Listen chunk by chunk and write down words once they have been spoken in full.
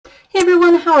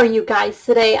How are you guys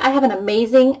today? I have an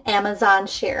amazing Amazon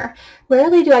share.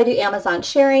 Rarely do I do Amazon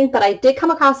sharing, but I did come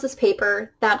across this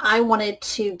paper that I wanted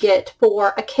to get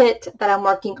for a kit that I'm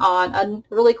working on, a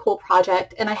really cool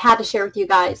project, and I had to share with you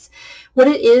guys. What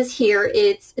it is here,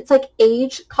 it's like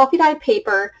aged coffee dyed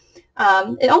paper.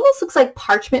 It almost looks like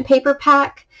parchment paper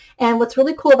pack, and what's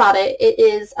really cool about it, it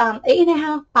is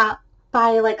 8.5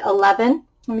 by like 11.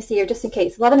 Let me see here, just in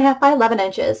case, 11.5 by 11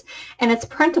 inches, and it's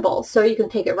printable, so you can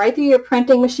take it right through your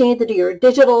printing machine to do your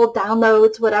digital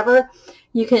downloads, whatever.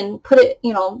 You can put it,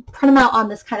 print them out on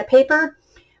this kind of paper.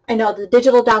 I know the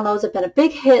digital downloads have been a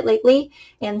big hit lately,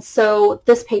 and so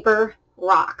this paper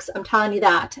rocks. I'm telling you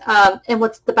that. And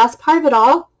what's the best part of it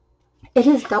all? It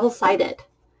is double-sided.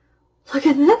 Look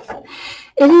at this.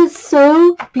 It is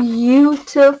so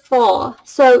beautiful.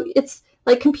 So it's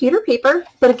like computer paper,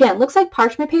 but again, looks like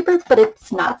parchment paper, but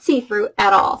it's not see-through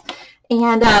at all.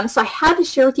 And so I had to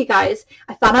share with you guys.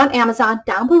 I found on Amazon.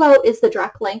 Down below is the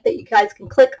direct link that you guys can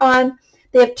click on.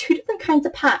 They have two different kinds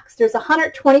of packs. There's a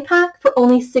 120 pack for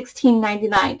only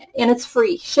 $16.99, and it's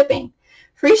free shipping.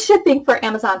 Free shipping for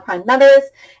Amazon Prime members,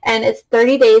 and it's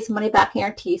 30 days money back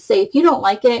guarantee. Say if you don't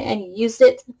like it and you used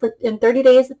it in 30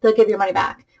 days, they'll give your money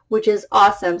back, which is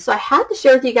awesome. So I had to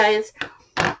share with you guys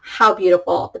how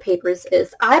beautiful the papers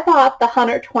is. I bought the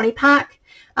 120 pack.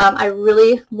 I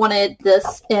really wanted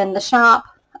this in the shop,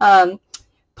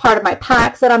 part of my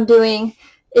packs that I'm doing.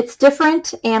 It's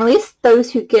different, and at least those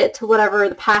who get to whatever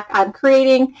the pack I'm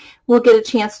creating will get a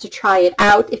chance to try it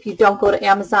out if you don't go to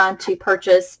Amazon to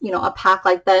purchase, a pack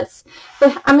like this.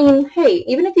 But, I mean, hey,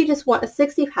 even if you just want a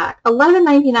 60 pack,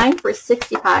 $11.99 for a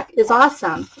 60 pack is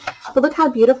awesome. But look how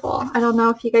beautiful. I don't know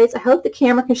if you guys, I hope the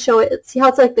camera can show it. See how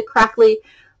it's like the crackly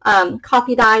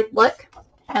coffee dyed look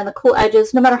and the cool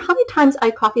edges. No matter how many times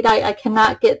I coffee dye, I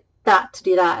cannot get that to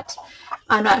do that.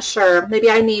 I'm not sure. Maybe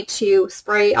I need to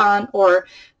spray on or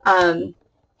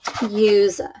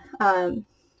use,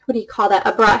 what do you call that,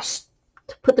 a brush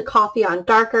to put the coffee on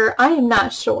darker. I am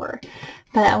not sure.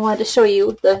 But I wanted to show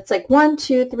you, it's like 1,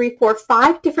 2, 3, 4,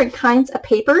 5 different kinds of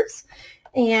papers.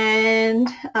 And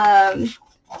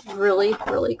really,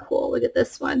 really cool. Look at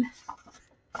this one.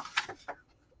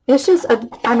 It's just,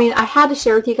 I had to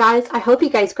share with you guys. I hope you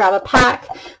guys grab a pack.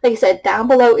 Like I said, down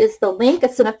below is the link.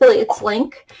 It's an affiliates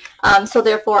link. So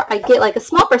therefore, I get like a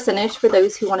small percentage for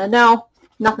those who want to know.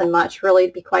 Nothing much, really,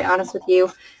 to be quite honest with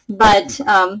you. But,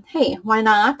 hey, why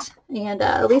not? And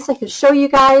at least I can show you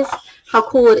guys how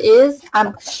cool it is.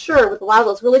 I'm sure with a lot of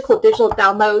those really cool digital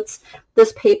downloads,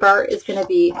 this paper is going to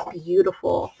be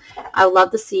beautiful. I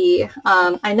love to see.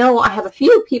 I know I have a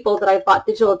few people that I've bought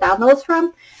digital downloads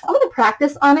from. I'm going to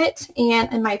practice on it,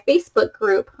 and in my Facebook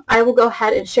group, I will go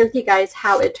ahead and share with you guys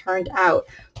how it turned out.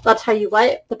 But I'll tell you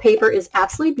what, the paper is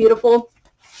absolutely beautiful,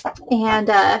 and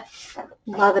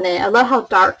loving it. I love how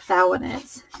dark that one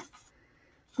is.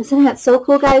 Isn't that so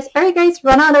cool, guys? All right, guys,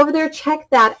 run on over there. Check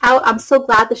that out. I'm so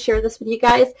glad to share this with you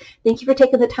guys. Thank you for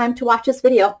taking the time to watch this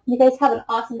video. You guys have an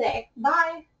awesome day.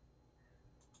 Bye.